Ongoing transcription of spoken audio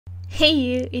Hey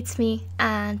you, it's me,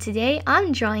 and today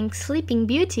I'm drawing Sleeping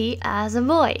Beauty as a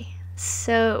boy.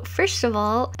 So first of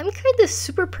all, I'm kind of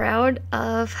super proud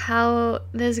of how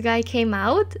this guy came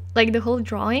out, like the whole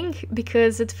drawing,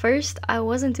 because at first I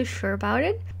wasn't too sure about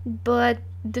it, but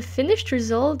the finished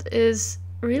result is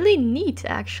really neat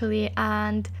actually,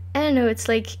 and I don't know, it's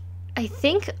like I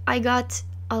think I got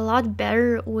a lot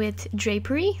better with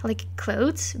drapery, like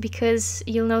clothes, because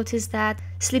you'll notice that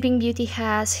Sleeping Beauty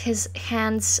has his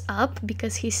hands up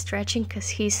because he's stretching because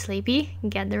he's sleepy.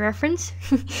 Get the reference?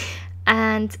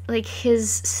 And like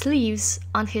his sleeves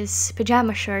on his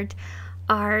pajama shirt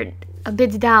are a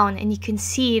bit down, and you can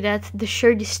see that the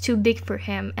shirt is too big for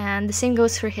him, and the same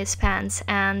goes for his pants.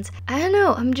 And I don't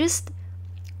know, I'm just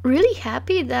really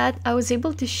happy that I was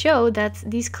able to show that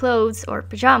these clothes or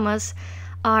pajamas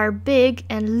are big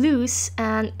and loose,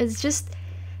 and it's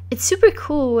super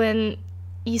cool when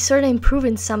you sort of improve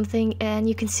in something and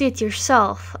you can see it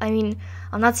yourself. I mean,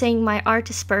 I'm not saying my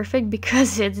art is perfect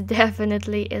because it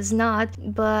definitely is not,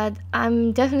 but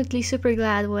I'm definitely super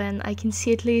glad when I can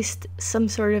see at least some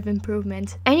sort of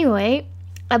improvement. Anyway,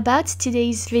 about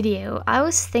today's video, I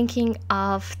was thinking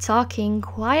of talking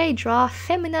why I draw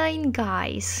feminine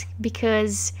guys,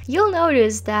 because you'll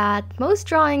notice that most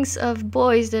drawings of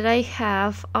boys that I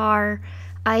have are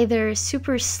either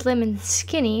super slim and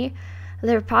skinny,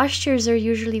 their postures are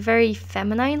usually very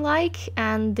feminine-like,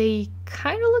 and they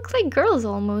kind of look like girls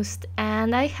almost,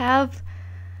 and I have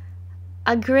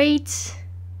a great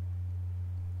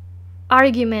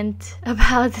argument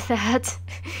about that.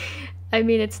 I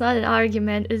mean, it's not an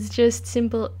argument, it's just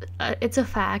simple, it's a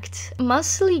fact.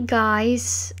 Muscly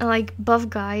guys, like buff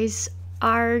guys,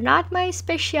 are not my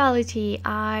specialty.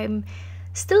 I'm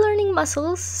still learning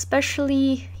muscles,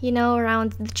 especially, you know,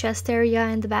 around the chest area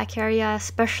and the back area,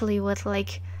 especially with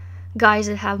like guys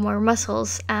that have more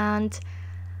muscles. And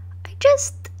I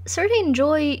just sort of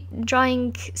enjoy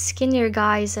drawing skinnier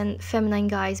guys and feminine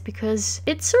guys because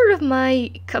it's sort of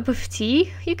my cup of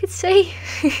tea, you could say.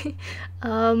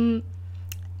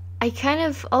 I kind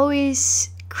of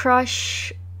always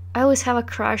have a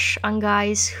crush on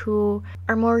guys who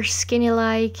are more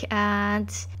skinny-like, and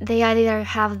they either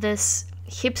have this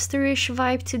hipsterish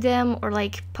vibe to them or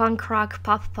like punk rock,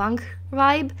 pop punk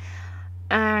vibe,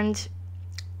 and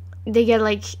they get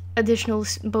like additional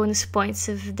bonus points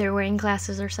if they're wearing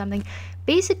glasses or something.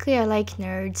 Basically, I like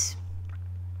nerds.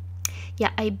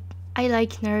 Yeah, I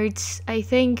like nerds. I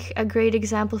think a great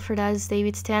example for that is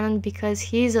David Tennant, because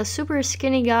he's a super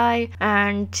skinny guy,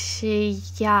 and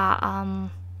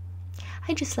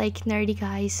I just like nerdy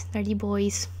guys, nerdy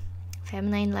boys,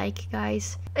 feminine-like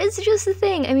guys. It's just a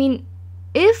thing. I mean,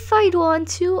 if I'd want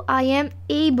to, I am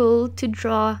able to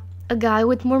draw a guy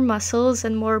with more muscles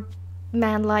and more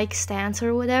man-like stance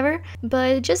or whatever, but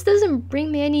it just doesn't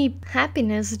bring me any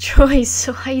happiness, joy,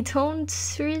 so I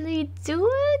don't really do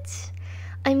it.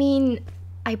 I mean,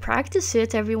 I practice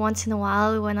it every once in a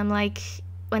while when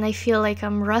I feel like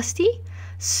I'm rusty,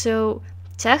 so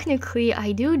technically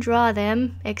I do draw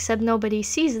them, except nobody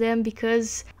sees them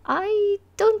because I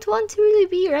don't want to really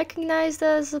be recognized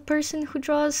as a person who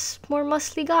draws more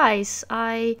muscly guys.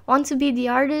 I want to be the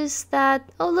artist that,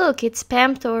 oh look, it's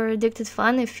Pampd or Addicted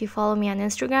Fun if you follow me on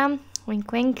Instagram.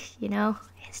 Wink wink, you know,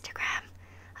 Instagram.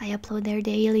 I upload their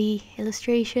daily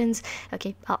illustrations.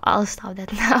 Okay, I'll stop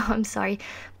that now, I'm sorry.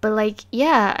 But like,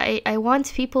 yeah, I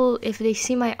want people, if they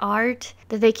see my art,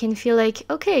 that they can feel like,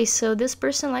 okay, so this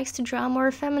person likes to draw more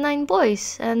feminine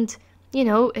boys. And, you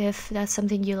know, if that's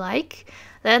something you like,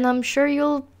 then I'm sure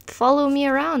you'll follow me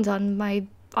around on my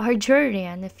art journey.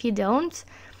 And if you don't,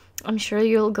 I'm sure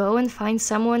you'll go and find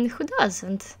someone who does.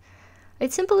 And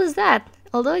it's simple as that.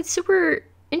 Although it's super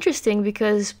interesting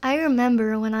because I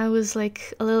remember when I was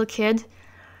like a little kid,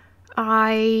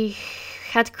 I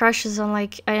had crushes on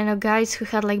like, I don't know, guys who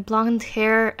had like blonde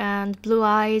hair and blue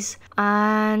eyes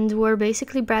and were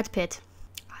basically Brad Pitt.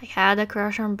 I had a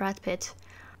crush on Brad Pitt.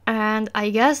 And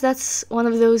I guess that's one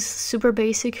of those super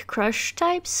basic crush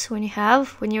types when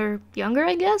you're younger,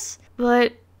 I guess.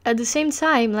 But at the same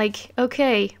time, like,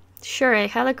 okay, sure, I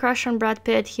had a crush on Brad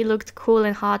Pitt, he looked cool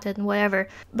and hot and whatever,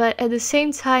 but at the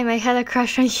same time I had a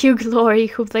crush on Hugh Laurie,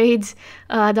 who played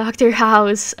Dr.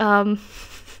 House. I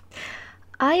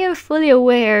am fully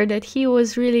aware that he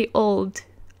was really old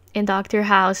in Dr.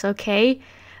 House, okay?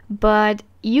 But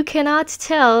you cannot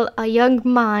tell a young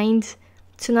mind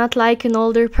to not like an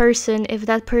older person if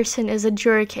that person is a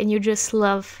jerk and you just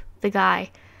love the guy.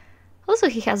 Also,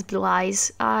 he has blue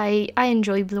eyes. I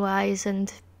enjoy blue eyes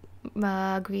and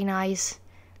green eyes.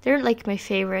 They're like my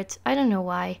favorite. I don't know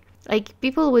why. Like,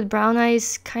 people with brown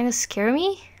eyes kind of scare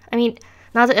me. I mean,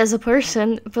 not as a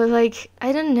person, but like,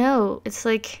 I don't know. It's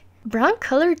like, brown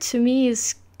color to me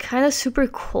is kind of super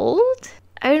cold.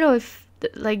 I don't know if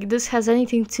like this has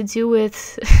anything to do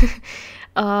with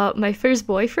my first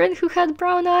boyfriend who had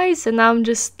brown eyes, and I'm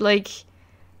just like,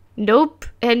 nope.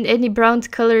 And any brown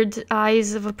colored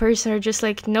eyes of a person are just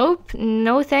like, nope,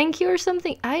 no thank you or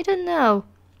something. I don't know.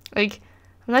 Like,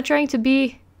 I'm not trying to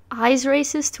be eyes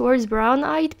racist towards brown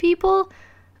eyed people.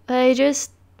 There's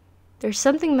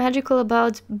something magical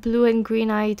about blue and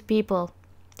green eyed people.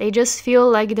 They just feel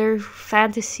like they're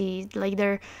fantasy, like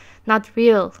they're not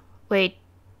real. Wait,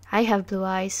 I have blue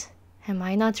eyes. Am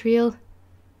I not real?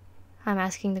 I'm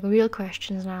asking the real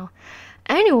questions now.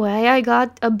 Anyway, I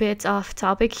got a bit off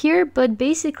topic here, but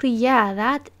basically, yeah,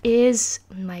 that is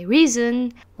my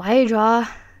reason why I draw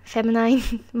feminine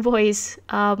voice.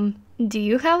 Do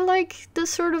you have like this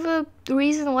sort of a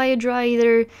reason why you draw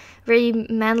either very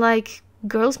man-like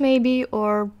girls maybe,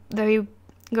 or very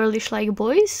girlish-like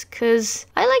boys? Because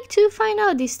I like to find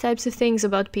out these types of things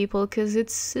about people, because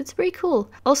it's pretty cool.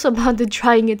 Also about the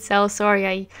drawing itself, sorry,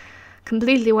 I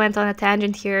completely went on a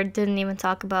tangent here, didn't even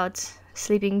talk about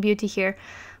Sleeping Beauty here.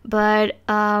 But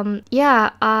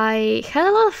yeah, I had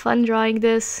a lot of fun drawing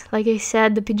this. Like I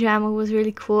said, the pajama was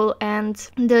really cool, and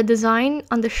the design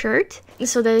on the shirt,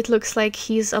 so that it looks like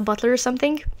he's a butler or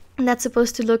something, and that's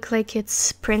supposed to look like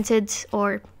it's printed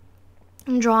or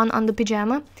drawn on the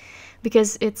pajama,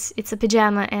 because it's a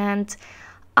pajama. And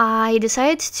I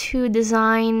decided to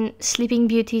design Sleeping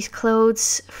Beauty's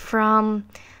clothes from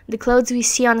the clothes we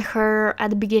see on her at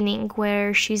the beginning,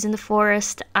 where she's in the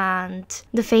forest and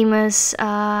the famous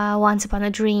Once Upon a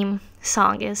Dream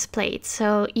song is played.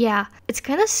 So yeah, it's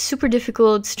kind of super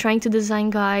difficult trying to design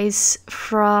guys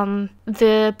from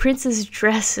the princess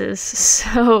dresses.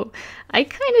 So I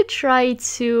kind of try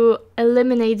to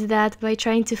eliminate that by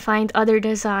trying to find other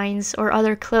designs or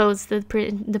other clothes that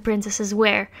the princesses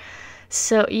wear.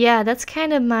 So yeah, that's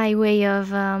kind of my way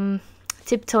of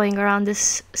tiptoeing around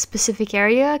this specific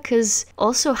area. Because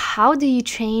also, how do you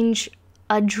change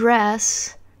a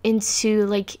dress into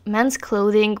like men's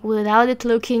clothing without it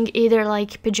looking either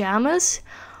like pajamas,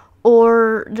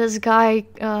 or this guy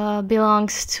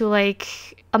belongs to like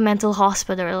a mental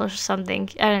hospital or something?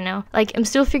 I don't know. Like, I'm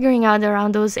still figuring out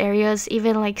around those areas.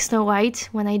 Even like Snow White,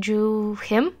 when I drew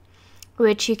him,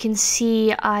 which you can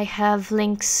see, I have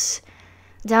links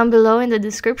down below in the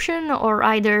description, or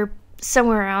either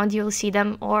somewhere around you'll see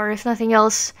them, or if nothing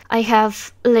else, I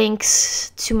have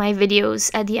links to my videos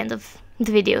at the end of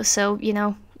the video, so you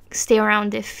know, stay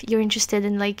around if you're interested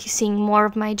in like seeing more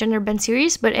of my genderbent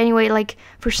series. But anyway, like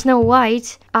for Snow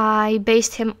White, I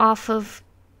based him off of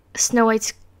Snow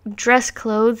White's dress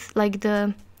clothes, like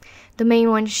the main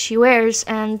one she wears,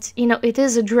 and you know, it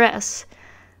is a dress,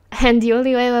 and the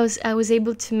only way I was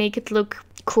able to make it look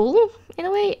cool in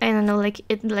a way, I don't know, like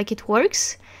it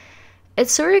works. It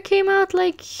sort of came out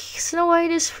like Snow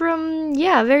White is from,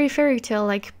 yeah, very fairy tale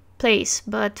like place.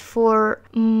 But for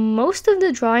most of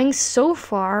the drawings so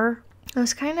far, I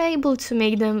was kind of able to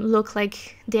make them look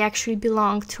like they actually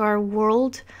belong to our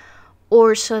world,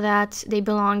 or so that they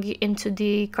belong into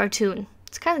the cartoon.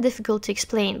 It's kind of difficult to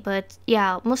explain, but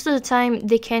yeah, most of the time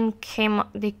they can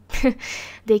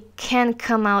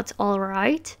come out all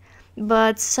right,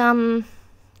 but some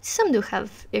do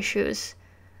have issues.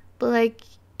 But like,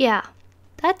 yeah,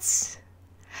 I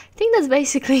think that's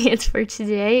basically it for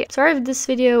today. Sorry if this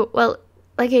video, well,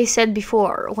 like I said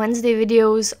before, Wednesday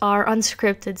videos are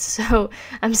unscripted, so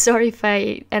I'm sorry if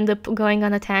I end up going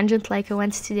on a tangent like I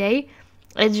went today.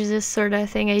 It's just this sort of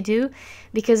thing I do,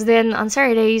 because then on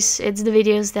Saturdays it's the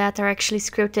videos that are actually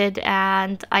scripted,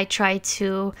 and I try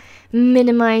to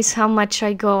minimize how much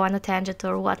I go on a tangent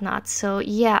or whatnot. So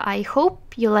yeah, I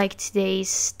hope you liked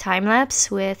today's time-lapse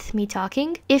with me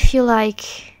talking. If you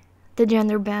like the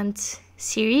genderbent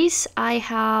series, I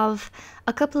have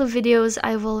a couple of videos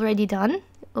I've already done,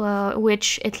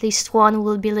 which at least one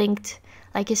will be linked,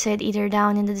 like I said, either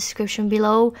down in the description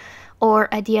below or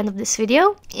at the end of this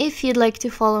video. If you'd like to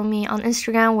follow me on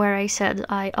Instagram, where I said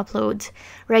I upload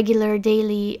regular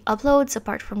daily uploads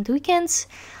apart from the weekends,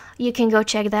 you can go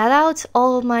check that out.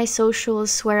 All of my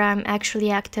socials where I'm actually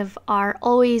active are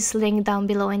always linked down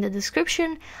below in the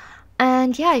description.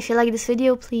 And yeah, if you like this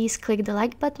video, please click the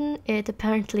like button. It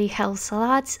apparently helps a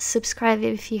lot. Subscribe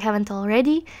if you haven't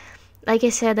already. Like I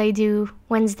said, I do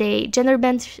Wednesday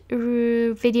genderbent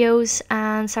videos,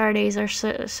 and Saturdays are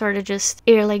sort of just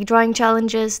like drawing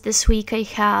challenges. This week I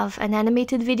have an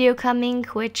animated video coming,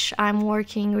 which I'm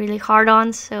working really hard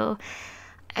on, so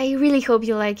I really hope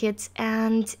you like it.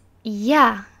 And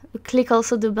yeah, click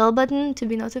also the bell button to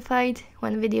be notified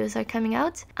when videos are coming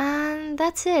out. And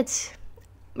that's it.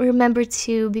 Remember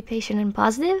to be patient and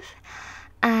positive,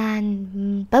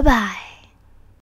 and bye bye.